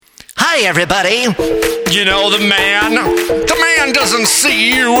Hi, everybody. You know the man? The man doesn't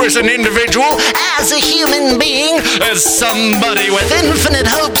see you as an individual, As a human being, as somebody with infinite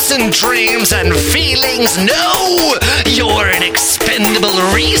hopes and dreams and feelings. No, you're an expendable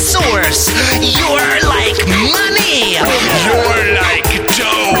resource. You're like money. You're like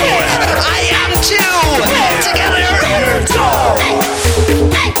dough. I am too. Together.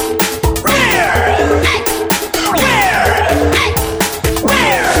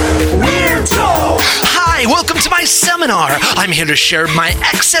 Hi, welcome to my seminar. I'm here to share my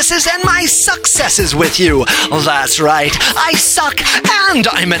excesses and my successes with you. That's right, I suck and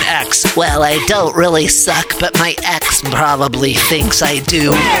I'm an ex. Well, I don't really suck, but my ex probably thinks I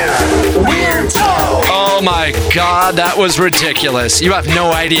do. Oh my god, that was ridiculous. You have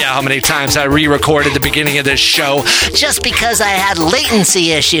no idea how many times I re-recorded the beginning of this show. Just because I had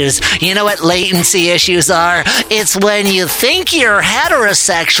latency issues. You know what latency issues are? It's when you think you're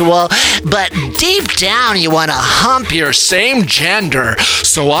heterosexual, but deep down you want to hump Your same gender.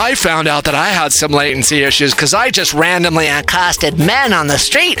 So I found out that I had some latency issues because I just randomly accosted men on the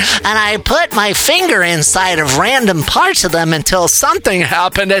street, and I put my finger inside of random parts of them until something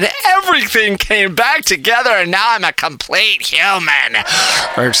happened and everything came back together and now I'm a complete human.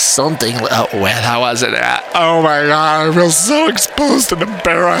 or something. Oh, where that wasn't at. Oh my god, I feel so exposed and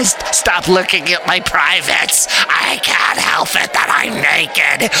embarrassed. Stop looking at my privates. I can't help it that I'm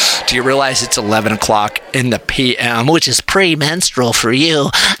naked. Do you realize it's 11 o'clock in the PM? Which is pre-menstrual for you.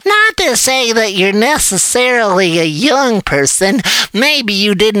 Not to say that you're necessarily a young person. Maybe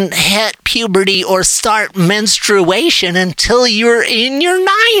you didn't hit puberty or start menstruation until you're in your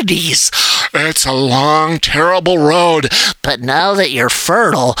 90s. It's a long, terrible road. But now that you're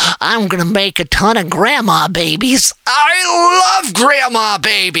fertile, I'm gonna make a ton of grandma babies. I love grandma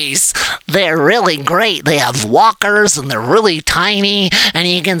babies. They're really great. They have walkers and they're really tiny, and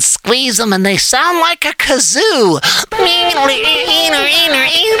you can squeeze them and they sound like a kazoo.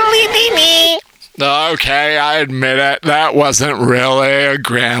 Okay, I admit it. That wasn't really a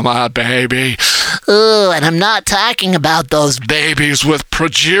grandma baby. Ooh, and I'm not talking about those Babies with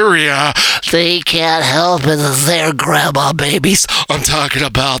progeria. They can't help it that they're grandma babies. I'm talking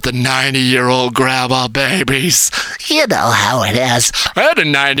about the 90-year-old grandma babies. You know how it is. I had a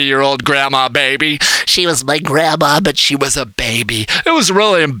 90-year-old grandma baby. She was my grandma, but she was a baby. It was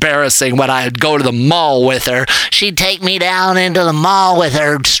really embarrassing when I'd go to the mall with her. She'd take me down into the mall with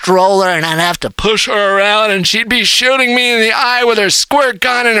her stroller, and I'd have to push her around, and she'd be shooting me in the eye with her squirt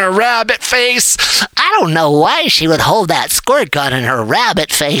gun and her rabbit face. I don't know why she would hold that squirt gun in her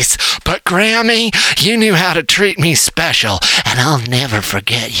rabbit face. But Grammy, you knew how to treat me special, and I'll never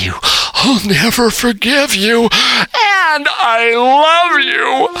forget you. I'll never forgive you, and I love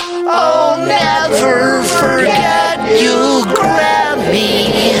you. I'll never forget you,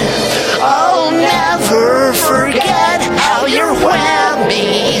 Grammy. I'll never forget how you're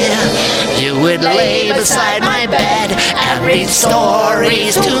whammy. You would lay beside my bed and read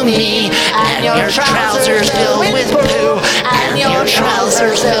stories to me, and your trousers filled with poo, and your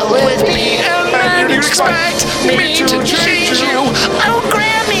trousers filled with pee, and then you expect me to change you. Oh,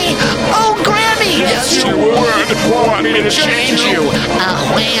 Grammy! Oh, Grammy! Yes, you would want me to change you. A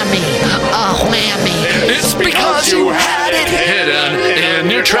whammy! A whammy! It's because you had it hidden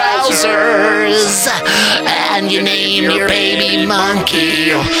in your trousers. And you named your baby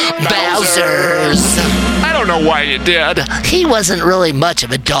monkey Bowser's. I don't know why you did. He wasn't really much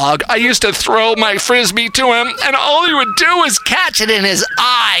of a dog. I used to throw my frisbee to him, and all he would do was catch it in his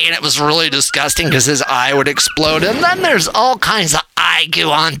eye, and it was really disgusting because his eye would explode. And then there's all kinds of eye goo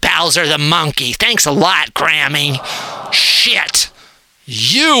on Bowser the monkey. Thanks a lot, Grammy. Shit.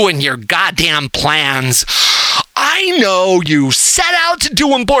 You and your goddamn plans. I know you set out to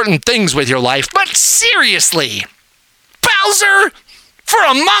do important things with your life, but seriously, Bowser for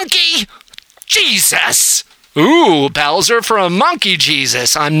a monkey? Jesus. Ooh, Bowser for a monkey,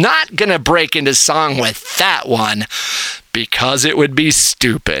 Jesus. I'm not gonna break into song with that one because it would be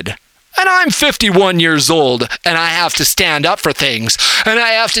stupid. And I'm 51 years old, and I have to stand up for things, and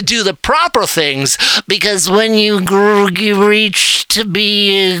I have to do the proper things, because when you reach to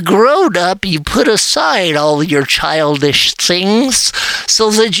be grown up, you put aside all your childish things so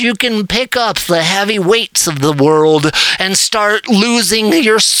that you can pick up the heavy weights of the world and start losing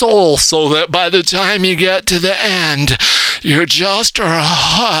your soul, so that by the time you get to the end, you're just a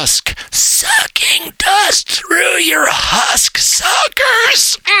husk sucking dust through your husk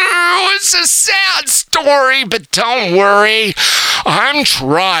suckers. It's a sad story, but don't worry. I'm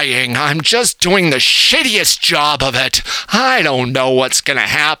trying. I'm just doing the shittiest job of it. I don't know what's gonna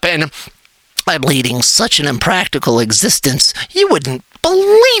happen. I'm leading such an impractical existence, you wouldn't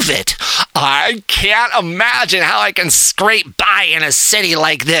believe it. I can't imagine how I can scrape by in a city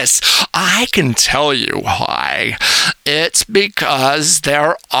like this. I can tell you why. It's because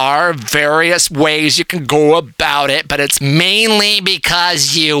there are various ways you can go about it, but it's mainly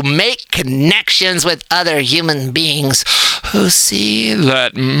because you make connections with other human beings who see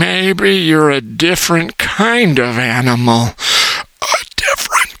that maybe you're a different kind of animal, a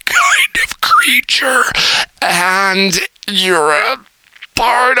different kind of creature, and you're a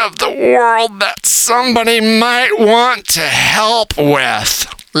part of the world that somebody might want to help with.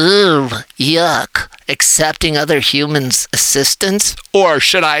 Ooh, yuck. Accepting other humans' assistance? Or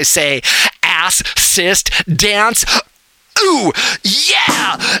should I say, assist dance? Ooh,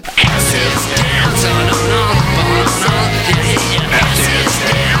 yeah! Assist dance.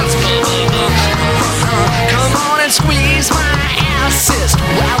 Come on and squeeze my assist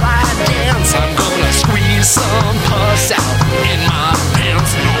while I dance. I'm gonna squeeze some pus out in my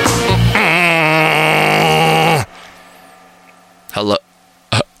pants. Hello?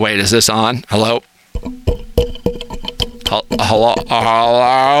 Wait, is this on? Hello? Hello?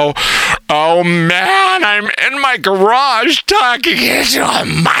 Hello? Oh man, I'm in my garage talking into a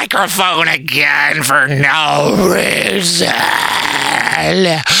microphone again for no reason.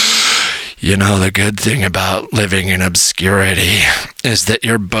 You know, the good thing about living in obscurity is that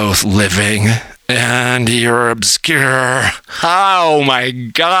you're both living and you're obscure. Oh my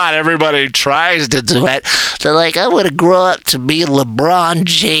God, everybody tries to do it. They're like, I want to grow up to be LeBron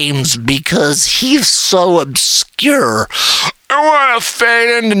James because he's so obscure. I want to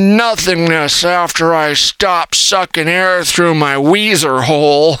fade into nothingness after I stop sucking air through my Weezer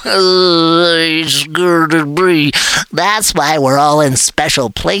hole. It's good to breathe. That's why we're all in special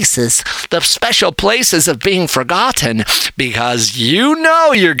places. The special places of being forgotten, because you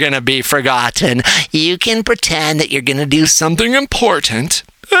know you're going to be forgotten. You can pretend that you're going to do something important,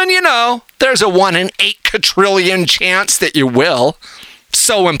 and you know, there's a 1 in 8 quadrillion chance that you will.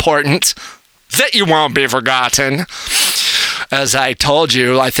 So important that you won't be forgotten. As I told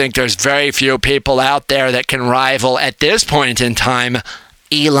you, I think there's very few people out there that can rival, at this point in time,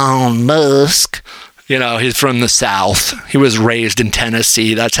 Elon Musk. You know, he's from the South. He was raised in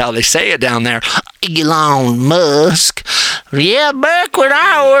Tennessee. That's how they say it down there. Elon Musk. Yeah, back when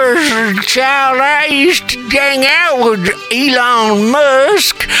I was a child, I used to hang out with Elon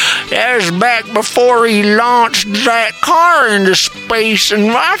Musk. That was back before he launched that car into space,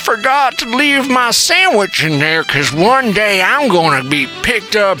 and I forgot to leave my sandwich in there, because one day I'm going to be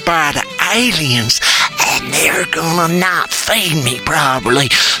picked up by the aliens, and they're going to not feed me, probably.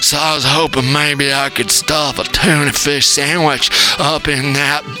 So I was hoping maybe I could stuff a tuna fish sandwich up in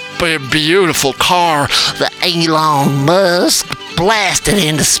that beautiful car. The Elon Musk blasted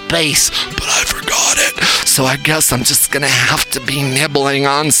into space. But I forgot it. So I guess I'm just gonna have to be nibbling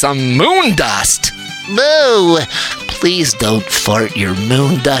on some moon dust. Boo! Please don't fart your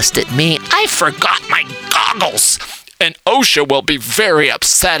moon dust at me. I forgot my goggles. And OSHA will be very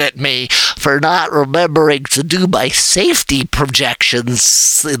upset at me for not remembering to do my safety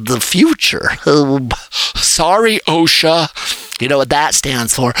projections in the future. Sorry, OSHA. You know what that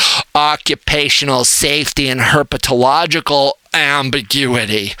stands for? Occupational Safety and Herpetological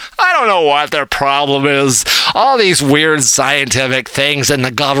Ambiguity. I don't know what their problem is. All these weird scientific things in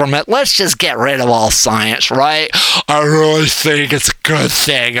the government. Let's just get rid of all science, right? I really think it's a good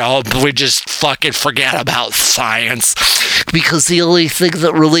thing. We just fucking forget about science. Because the only thing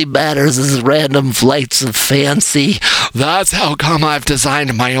that really matters is random flights of fancy. That's how come I've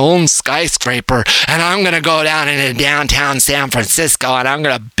designed my own skyscraper, and I'm gonna go down into downtown San Francisco and I'm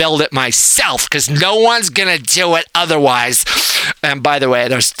gonna build it myself, because no one's gonna do it otherwise. And by the way,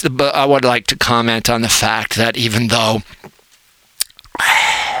 I would like to comment on the fact that even though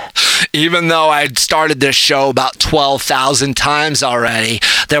I'd started this show about 12,000 times already,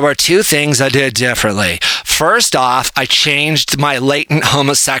 there were 2 things I did differently. First off, I changed my latent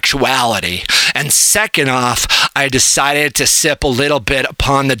homosexuality. And second off, I decided to sip a little bit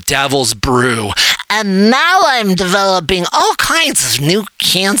upon the devil's brew. And now I'm developing all kinds of new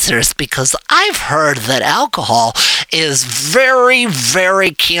cancers because I've heard that alcohol is very,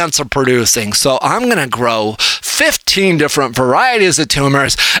 very cancer producing. So I'm going to grow 15 different varieties of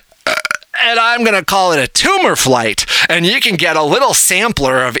tumors, and I'm going to call it a tumor flight. And you can get a little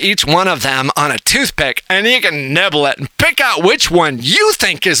sampler of each one of them on a toothpick, and you can nibble it and pick out which one you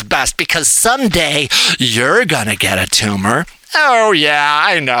think is best, because someday you're going to get a tumor, Oh, yeah,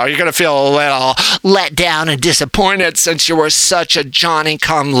 I know. You're going to feel a little let down and disappointed since you were such a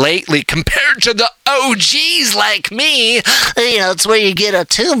Johnny-come-lately compared to the OGs like me. You know, it's where you get a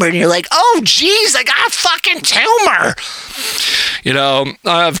tumor and you're like, oh, geez, I got a fucking tumor. You know,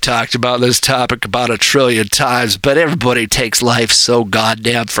 I've talked about this topic about 1 trillion times, but everybody takes life so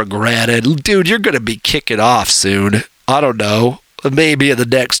goddamn for granted. Dude, you're going to be kicking off soon. I don't know. Maybe in the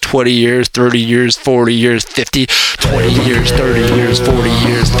next 20 years, 30 years, 40 years, 50, 20 years, 30 years, 40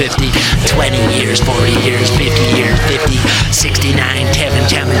 years, 50, 20 years, 40 years, 50 years, 50, 69,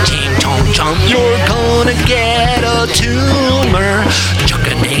 17, tom. You're gonna get a tumor, chuck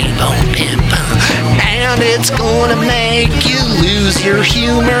a name on pimp, and it's gonna make you lose your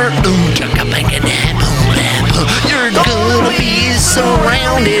humor. Ooh, chuck a bang and you're gonna be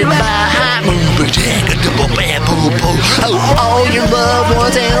surrounded by all your loved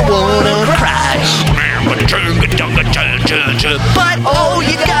ones and wanna cry. But all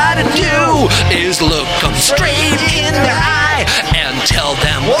you gotta do is look them straight in their eye and tell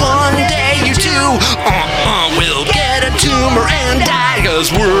them one day you too will get a tumor and die.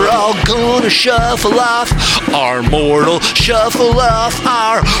 'Cause we're all gonna shuffle off our mortal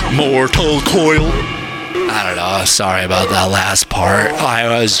coil. I don't know. Sorry about that last part. I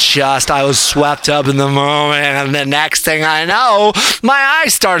was swept up in the moment, and the next thing I know, my eye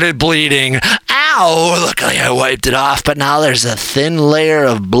started bleeding. Ow! Luckily, I wiped it off, but now there's a thin layer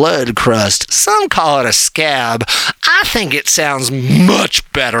of blood crust. Some call it a scab. I think it sounds much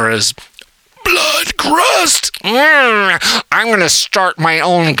better as blood crust. I'm going to start my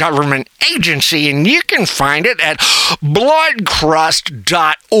own government agency, and you can find it at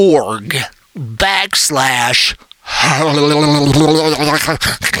bloodcrust.org.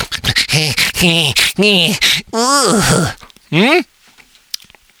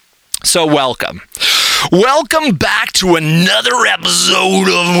 So welcome back to another episode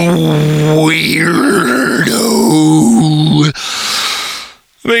of Weirdo.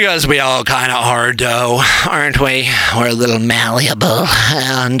 Because we all kind of hard though, aren't we? We're a little malleable.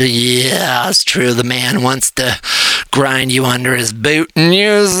 And yeah, it's true, the man wants to grind you under his boot and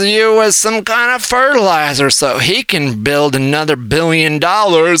use you as some kind of fertilizer so he can build another $1 billion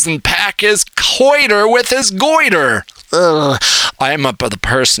and pack his coiter with his goiter. Ugh. I'm up with a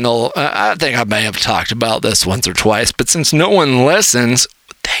personal, I think I may have talked about this once or twice, but since no one listens,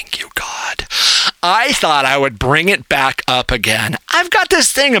 thank you, God. I thought I would bring it back up again. I've got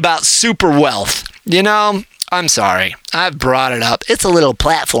this thing about super wealth. You know, I'm sorry. I've brought it up. It's a little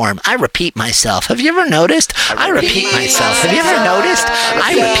platform. I repeat myself. Have you ever noticed? I repeat myself. Have you ever noticed?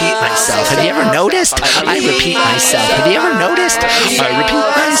 I repeat myself. Have you ever noticed? I repeat myself. Have you ever noticed? I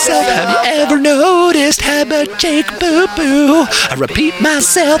repeat myself. Have you ever noticed? How about Jake Boo Boo? I repeat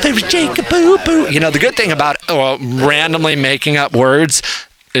myself. Every Jake Boo Boo. You know, the good thing about randomly making up words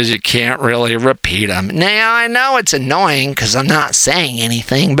is you can't really repeat them. Now, I know it's annoying because I'm not saying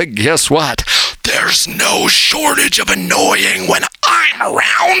anything, but guess what? There's no shortage of annoying when I'm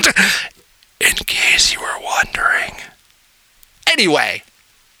around, in case you were wondering. Anyway,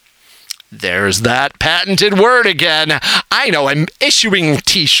 there's that patented word again. I know, I'm issuing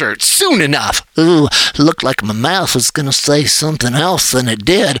t-shirts soon enough. Ooh, looked like my mouth was gonna say something else than it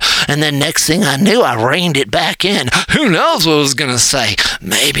did, and then next thing I knew, I reined it back in. Who knows what it was gonna say?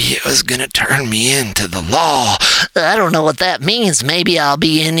 Maybe it was gonna turn me into the law. I don't know what that means. Maybe I'll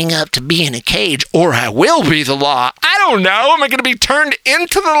be ending up to be in a cage, or I will be the law. I don't know. Am I gonna be turned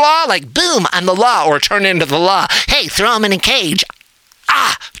into the law? Like, boom, I'm the law, or turned into the law. Hey, throw him in a cage.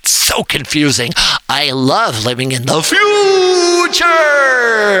 It's so confusing. I love living in the future.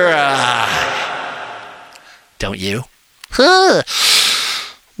 Don't you?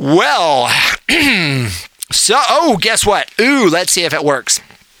 Well, so, guess what? Ooh, let's see if it works.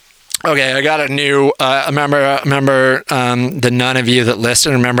 Okay, I got a new, remember the none of you that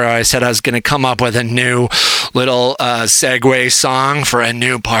listened, remember I said I was going to come up with a new little segue song for a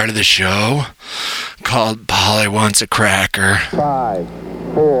new part of the show called Polly Wants a Cracker. 5,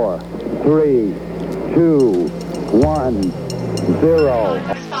 4, 3, 2, 1, 0.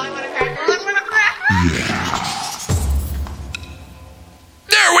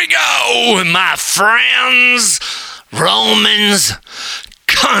 There we go, my friends, Romans,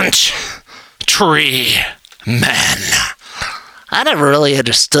 country men. I never really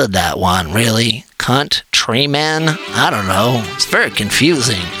understood that one, really. Country men? I don't know. It's very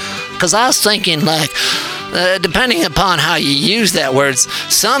confusing. Because I was thinking, like, Depending upon how you use that word,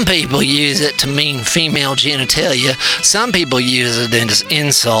 some people use it to mean female genitalia. Some people use it as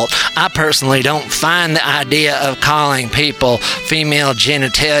insult. I personally don't find the idea of calling people female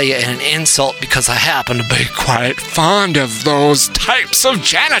genitalia an insult because I happen to be quite fond of those types of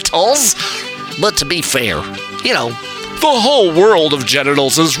genitals. But to be fair, the whole world of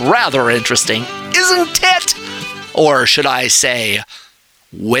genitals is rather interesting, isn't it? Or should I say,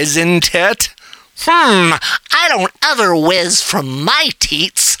 wizen't it? I don't ever whiz from my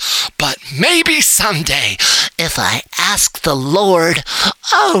teats, but maybe someday, if I ask the Lord,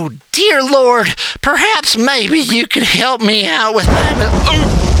 oh, dear Lord, perhaps maybe you could help me out with that.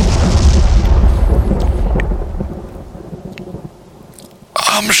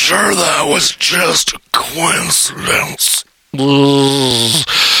 I'm sure that was just a coincidence.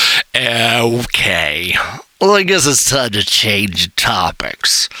 Okay. Well, I guess it's time to change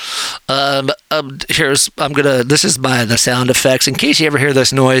topics. This is the sound effects. In case you ever hear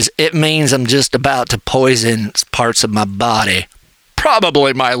this noise, it means I'm just about to poison parts of my body.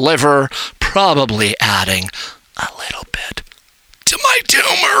 Probably my liver, probably adding a little bit to my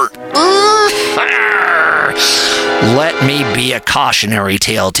tumor. Let me be a cautionary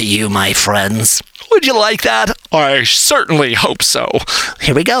tale to you, my friends. Would you like that? I certainly hope so.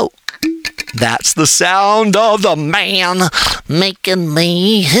 Here we go. That's the sound of the man making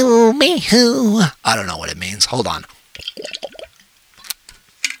me who. I don't know what it means. Hold on.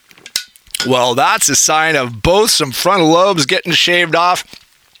 Well, that's a sign of both some frontal lobes getting shaved off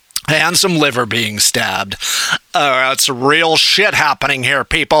and some liver being stabbed. That's real shit happening here,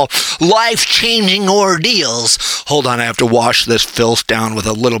 people. Life-changing ordeals. Hold on, I have to wash this filth down with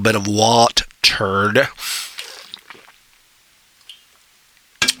a little bit of water.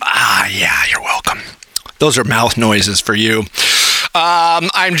 Yeah, you're welcome. Those are mouth noises for you.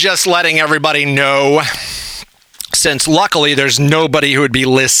 I'm just letting everybody know, since luckily there's nobody who would be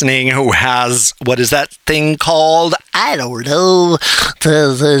listening who has, what is that thing called? I don't know.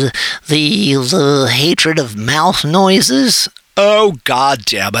 The hatred of mouth noises? Oh, God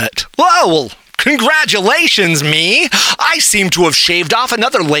damn it. Well, congratulations, me! I seem to have shaved off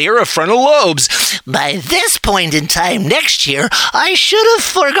another layer of frontal lobes. By this point in time next year, I should have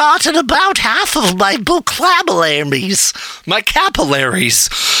forgotten about half of my vocabularies. My capillaries.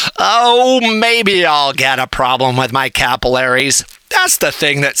 Oh, maybe I'll get a problem with my capillaries. That's the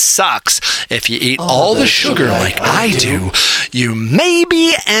thing that sucks. If you eat all the sugar like I do, you may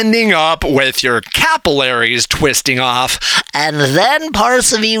be ending up with your capillaries twisting off, and then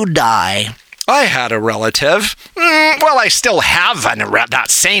parts of you die. I had a relative. Well, I still have that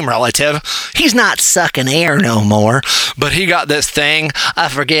same relative. He's not sucking air no more, but he got this thing. I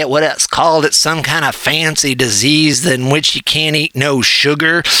forget what it's called. It's some kind of fancy disease in which you can't eat no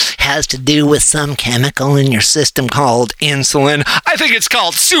sugar. Has to do with some chemical in your system called insulin. I think it's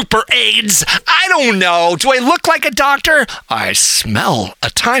called Super AIDS. I don't know. Do I look like a doctor? I smell a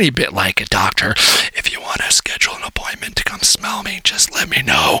tiny bit like a doctor. If you want to schedule an appointment to come smell me, just let me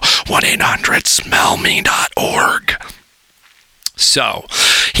know. 1-800-SMELL-ME.org. So,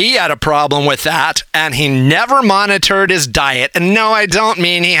 he had a problem with that, and he never monitored his diet. And no, I don't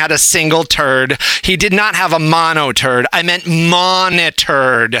mean he had a single turd. He did not have a monoturd. I meant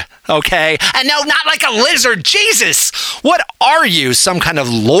monitored, okay? And no, not like a lizard. Jesus! What are you, some kind of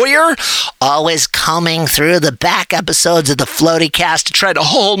lawyer? Always combing through the back episodes of the Floaty Cast to try to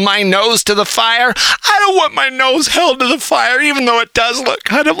hold my nose to the fire? I don't want my nose held to the fire, even though it does look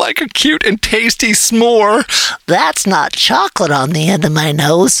kind of like a cute and tasty s'more. That's not chocolate on the end of my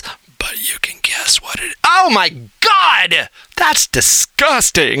nose. But you can guess what it is. Oh my God! That's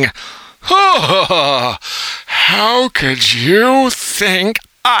disgusting. Oh, how could you think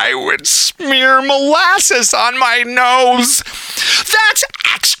I would smear molasses on my nose? That's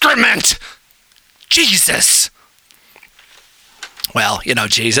excrement! Jesus! Well,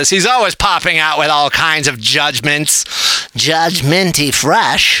 Jesus, he's always popping out with all kinds of judgments. Judgmenty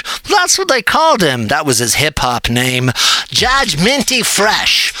Fresh. That's what they called him. That was his hip-hop name. Judgmenty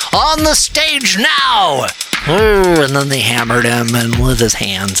Fresh. On the stage now! Ooh, and then they hammered him and with his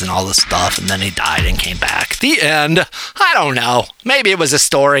hands and all this stuff, and then he died and came back. The end. I don't know. Maybe it was a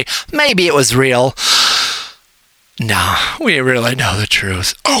story. Maybe it was real. No, we really know the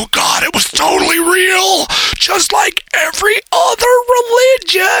truth. Oh God, it was totally real! Just like every other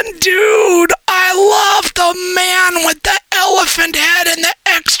religion, dude! I love the man with the elephant head and the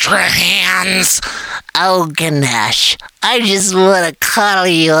extra hands! Oh, Ganesh, I just want to cuddle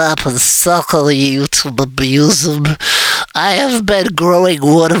you up and suckle you to the bosom. I have been growing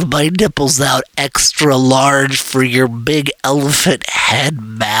one of my nipples out extra large for your big elephant head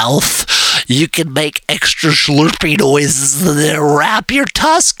mouth. You can make extra slurpy noises and then wrap your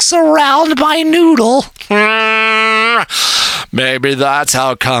tusks around my noodle. Maybe that's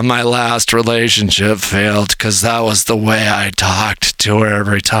how come my last relationship failed, because that was the way I talked to her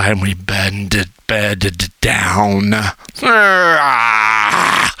every time we bedded down.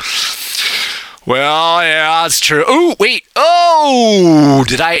 Well, yeah, that's true. Ooh, wait. Oh,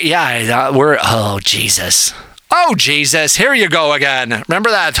 did I? Yeah, oh, Jesus. Oh, Jesus. Here you go again. Remember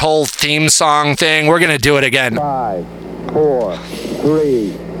that whole theme song thing? We're going to do it again. 5, 4,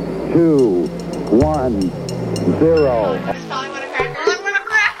 3, 2, 1, 0.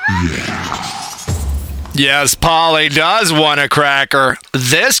 Yes, Polly does want a cracker.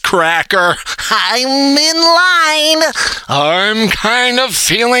 This cracker. I'm in line. I'm kind of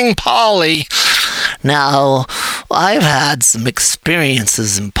feeling Polly. Now, I've had some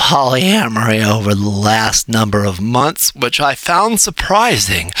experiences in polyamory over the last number of months, which I found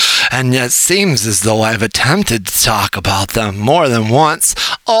surprising, and yet seems as though I've attempted to talk about them more than once,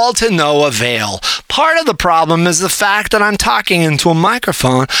 all to no avail. Part of the problem is the fact that I'm talking into a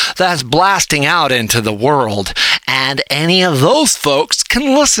microphone that's blasting out into the world, and any of those folks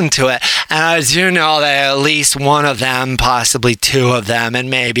can listen to it. And as you know, that at least one of them, possibly two of them, and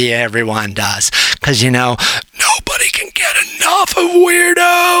maybe everyone does. Because, you know, nobody can get enough of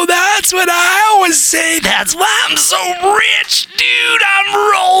Weirdo. That's what I always say. That's why I'm so rich, dude. I'm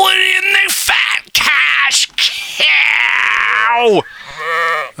rolling in the fat cash cow.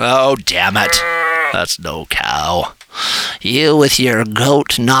 Oh, damn it. That's no cow. You with your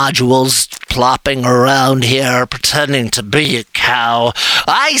goat nodules plopping around here pretending to be a cow.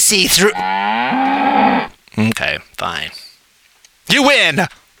 I see through... Okay, fine. You win!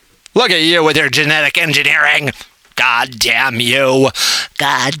 Look at you with your genetic engineering. God damn you.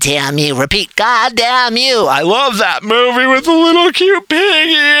 God damn you. Repeat, God damn you. I love that movie with the little cute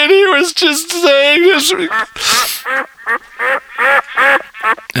piggy, and he was just saying this.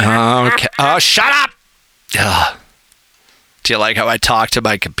 Okay. Oh, shut up! Ugh. Do you like how I talk to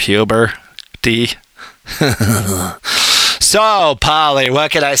my computer, D? So, Polly,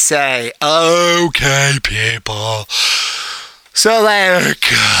 what can I say? Okay, people. So like,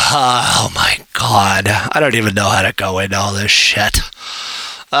 oh my God, I don't even know how to go into all this shit.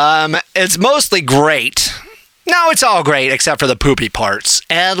 It's mostly great. No, it's all great except for the poopy parts.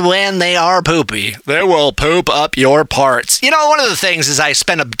 And when they are poopy, they will poop up your parts. You know, one of the things is I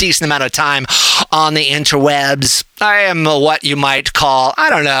spend a decent amount of time on the interwebs. I am what you might call, I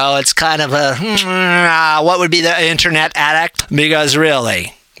don't know, it's kind of a, what would be the internet addict? Because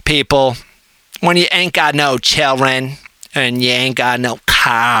really, people, when you ain't got no children, and you ain't got no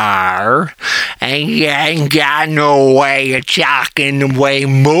car, and you ain't got no way of talking the way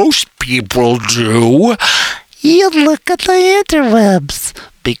most people do, you look at the interwebs,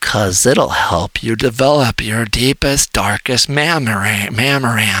 because it'll help you develop your deepest, darkest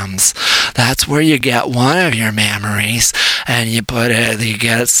mammograms. That's where you get one of your memories, and you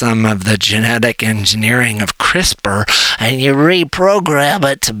get some of the genetic engineering of CRISPR, and you reprogram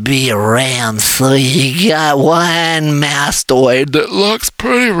it to be a ram, so you got one mastoid that looks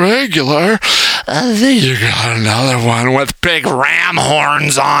pretty regular, and then you got another one with big ram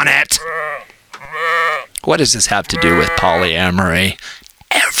horns on it. What does this have to do with polyamory?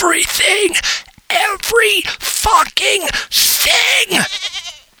 Everything! Every fucking thing!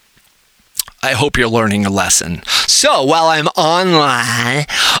 I hope you're learning a lesson. So, while I'm online,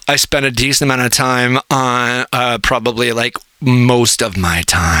 I spend a decent amount of time on, probably like most of my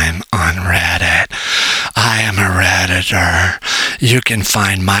time on Reddit. I am a Redditor. You can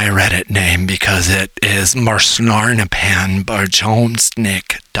find my Reddit name because it is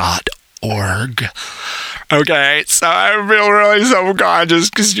marsnarnapanbarjonesnick.org. Okay, so I feel really subconscious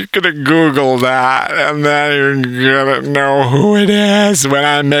because you're going to Google that and then you're going to know who it is when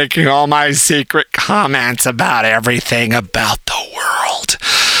I'm making all my secret comments about everything about the world.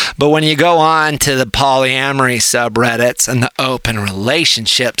 But when you go on to the polyamory subreddits and the open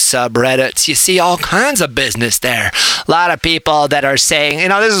relationship subreddits, you see all kinds of business there. A lot of people that are saying, you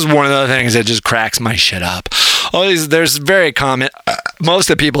know, this is one of the things that just cracks my shit up. All these, there's very common, most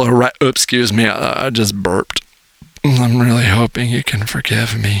of the people are right, oops, excuse me, I just burped. I'm really hoping you can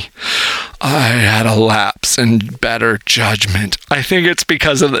forgive me. I had a lapse in better judgment. I think it's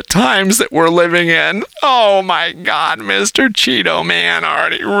because of the times that we're living in. Oh my God, Mr. Cheeto Man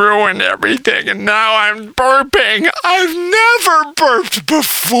already ruined everything, and now I'm burping. I've never burped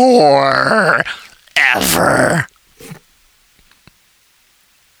before. Ever.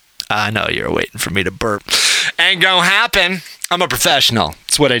 I know you're waiting for me to burp. Ain't gonna happen. I'm a professional.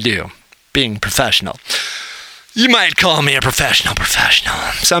 It's what I do. Being professional. You might call me a professional.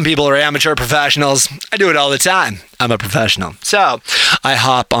 Some people are amateur professionals. I do it all the time. I'm a professional. So I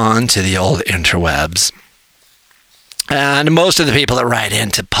hop on to the old interwebs. And most of the people that write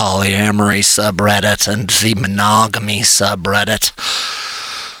into polyamory subreddit and the monogamy subreddit,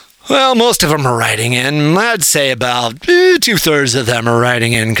 well, most of them are writing in. I'd say about 2/3 of them are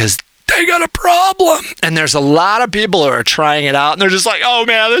writing in because they got a problem. And there's a lot of people who are trying it out, and they're just like, oh,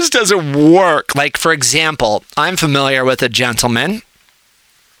 man, this doesn't work. Like, for example, I'm familiar with a gentleman.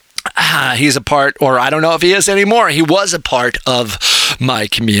 He's a part, or I don't know if he is anymore. He was a part of my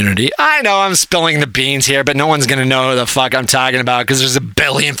community. I know I'm spilling the beans here, but no one's going to know who the fuck I'm talking about because there's a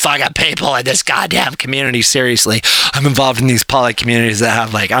billion fucking people in this goddamn community. Seriously. I'm involved in these poly communities that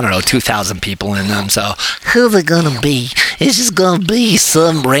have 2,000 people in them. So who's it going to be? It's just going to be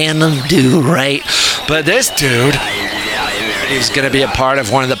some random dude, right? But this dude, he's going to be a part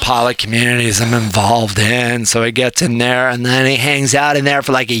of one of the poly communities I'm involved in. So he gets in there and then he hangs out in there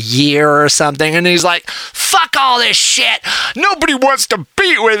for a year or something. And he's like, fuck all this shit. Nobody wants to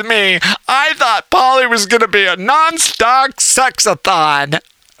be with me. I thought poly was going to be a non-stop sexathon.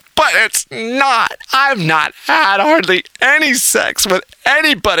 But it's not. I've not had hardly any sex with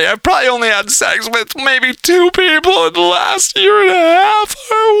anybody. I've probably only had sex with maybe 2 people in the last year and a half.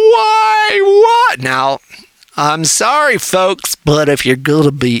 Why? What? Now, I'm sorry, folks, but if you're going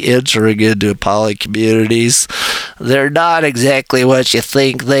to be entering into poly communities, they're not exactly what you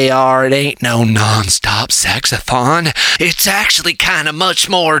think they are. It ain't no non-stop sexathon. It's actually kind of much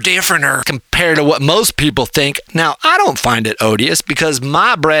more differenter compared to what most people think. Now, I don't find it odious because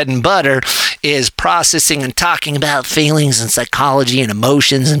my bread and butter is processing and talking about feelings and psychology and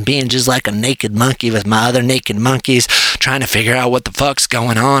emotions and being just like a naked monkey with my other naked monkeys, trying to figure out what the fuck's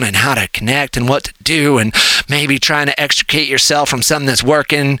going on and how to connect and what to do, and maybe trying to extricate yourself from something that's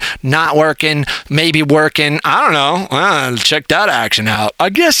working, not working, maybe working. I don't know. Check that action out. I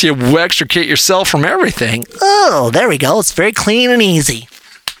guess you extricate yourself from everything. Oh, there we go. It's very clean and easy.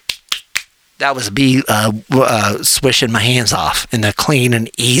 That was me swishing my hands off in the clean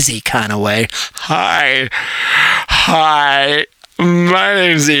and easy kind of way. Hi. My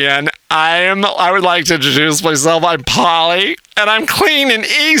name's Ian. I would like to introduce myself. I'm poly, and I'm clean and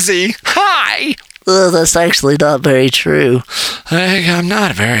easy. Hi. That's actually not very true. I'm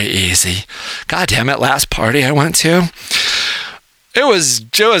not very easy. God damn it, last party I went to, it was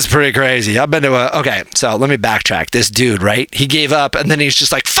pretty crazy. I've been to okay, so let me backtrack. This dude, right? He gave up, and then he's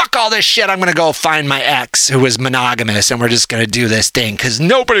just like, fuck all this shit. I'm going to go find my ex who was monogamous, and we're just going to do this thing because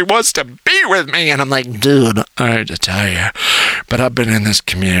nobody wants to be with me. And I'm like, dude, I hate to tell you, but I've been in this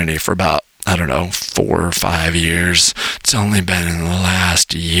community for about, 4 or 5 years. It's only been in the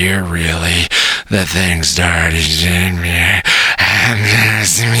last year, really, that things started in me. I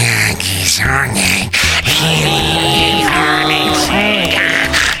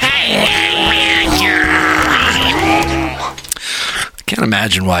can't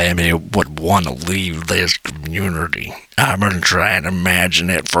imagine why anybody would want to leave this community. I've been trying to imagine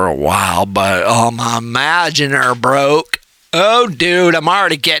it for a while, but my imaginer broke. Oh, dude, I'm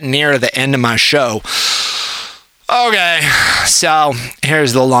already getting near the end of my show. Okay, so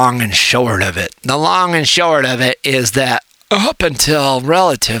here's the long and short of it. The long and short of it is that up until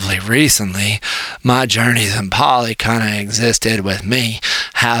relatively recently, my journeys in poly kind of existed with me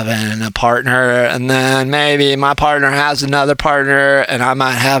having a partner, and then maybe my partner has another partner, and I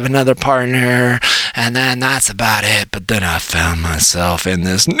might have another partner, and then that's about it. But then I found myself in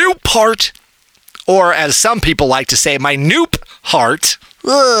this new part, or as some people like to say, my noop heart.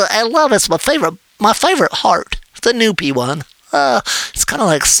 I love it. It's my favorite heart. The Noopy one. It's kind of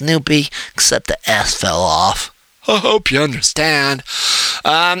like Snoopy, except the S fell off. I hope you understand.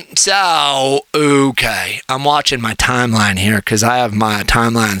 Okay. I'm watching my timeline here because I have my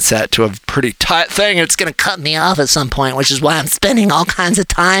timeline set to a pretty tight thing. It's going to cut me off at some point, which is why I'm spending all kinds of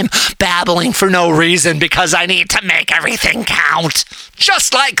time babbling for no reason because I need to make everything count.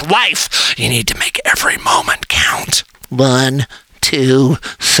 Just like life, you need to make every moment count. 1, 2,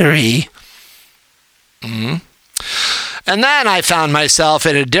 3. And then I found myself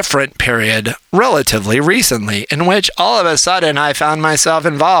in a different period relatively recently in which all of a sudden I found myself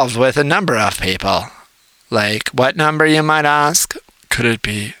involved with a number of people. Like, what number, you might ask? Could it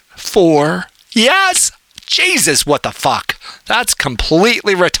be 4? Yes! Jesus, what the fuck? That's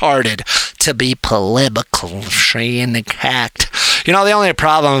completely retarded to be politically incorrect. You know, the only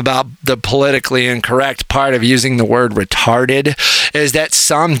problem about the politically incorrect part of using the word retarded is that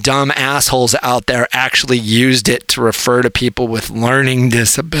some dumb assholes out there actually used it to refer to people with learning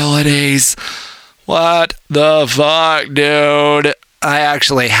disabilities. What the fuck, dude? I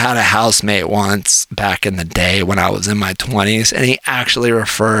actually had a housemate once back in the day when I was in my 20s, and he actually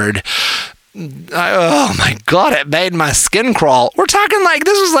referred... oh my God, it made my skin crawl. We're talking like,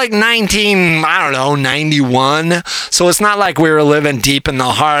 this was like 91. So it's not like we were living deep in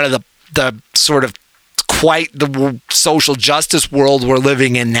the heart of the sort of quite the social justice world we're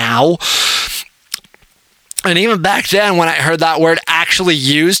living in now. And even back then, when I heard that word actually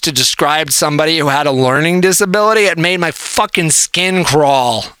used to describe somebody who had a learning disability, it made my fucking skin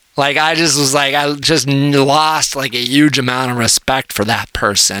crawl. Like, I just lost like a huge amount of respect for that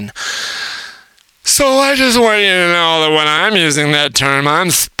person. So I just want you to know that when I'm using that term,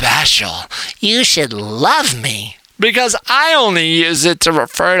 I'm special. You should love me. Because I only use it to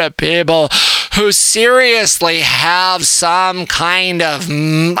refer to people who seriously have some kind of,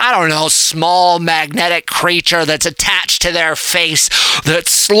 small magnetic creature that's attached to their face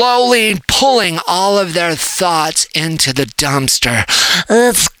that's slowly pulling all of their thoughts into the dumpster.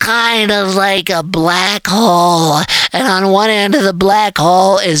 It's kind of like a black hole, and on one end of the black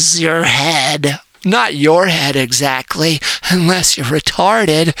hole is your head. Not your head exactly, unless you're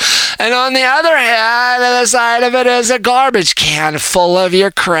retarded. And on the other hand, the side of it is a garbage can full of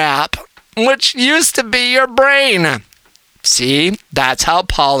your crap, which used to be your brain. See, that's how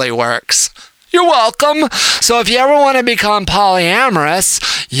poly works. You're welcome. So if you ever want to become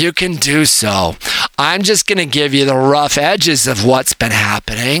polyamorous, you can do so. I'm just going to give you the rough edges of what's been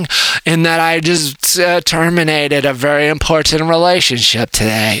happening in that I just terminated a very important relationship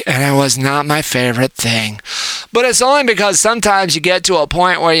today, and it was not my favorite thing. But it's only because sometimes you get to a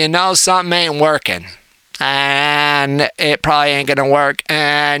point where you know something ain't working. And it probably ain't going to work,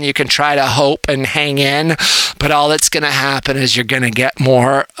 and you can try to hope and hang in, but all that's going to happen is you're going to get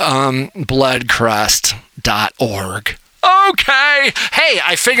more bloodcrust.org. Okay. Hey,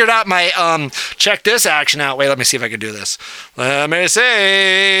 I figured out my, check this action out. Wait, let me see if I can do this. Let me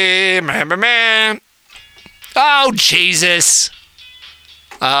see. Oh, Jesus.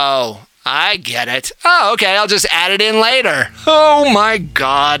 Oh, I get it. Oh, okay, I'll just add it in later. Oh, my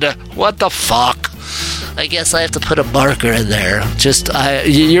God. What the fuck? I guess I have to put a marker in there.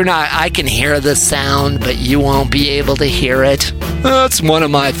 I can hear the sound, but you won't be able to hear it. That's one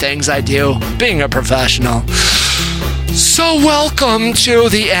of my things I do, being a professional. So welcome to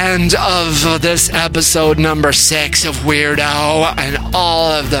the end of this episode number 6 of Weirdo, and all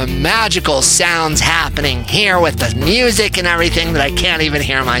of the magical sounds happening here with the music and everything that I can't even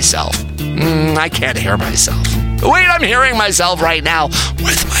hear myself. I can't hear myself. Wait, I'm hearing myself right now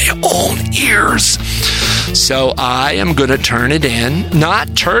with my own ears. So I am going to turn it in,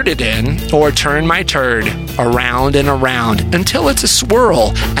 not turd it in, or turn my turd around and around until it's a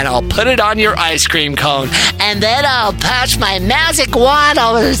swirl, and I'll put it on your ice cream cone. And then I'll patch my magic wand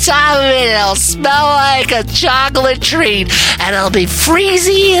over the top of it, and it'll smell like a chocolate treat, and it'll be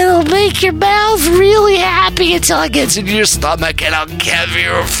freezy, and it'll make your mouth really happy until it gets into your stomach, and I'll give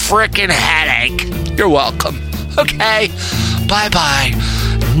you a frickin' headache. You're welcome. Okay, bye-bye.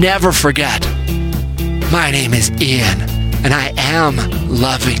 Never forget, my name is Ian, and I am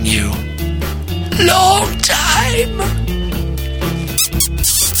loving you. Long time.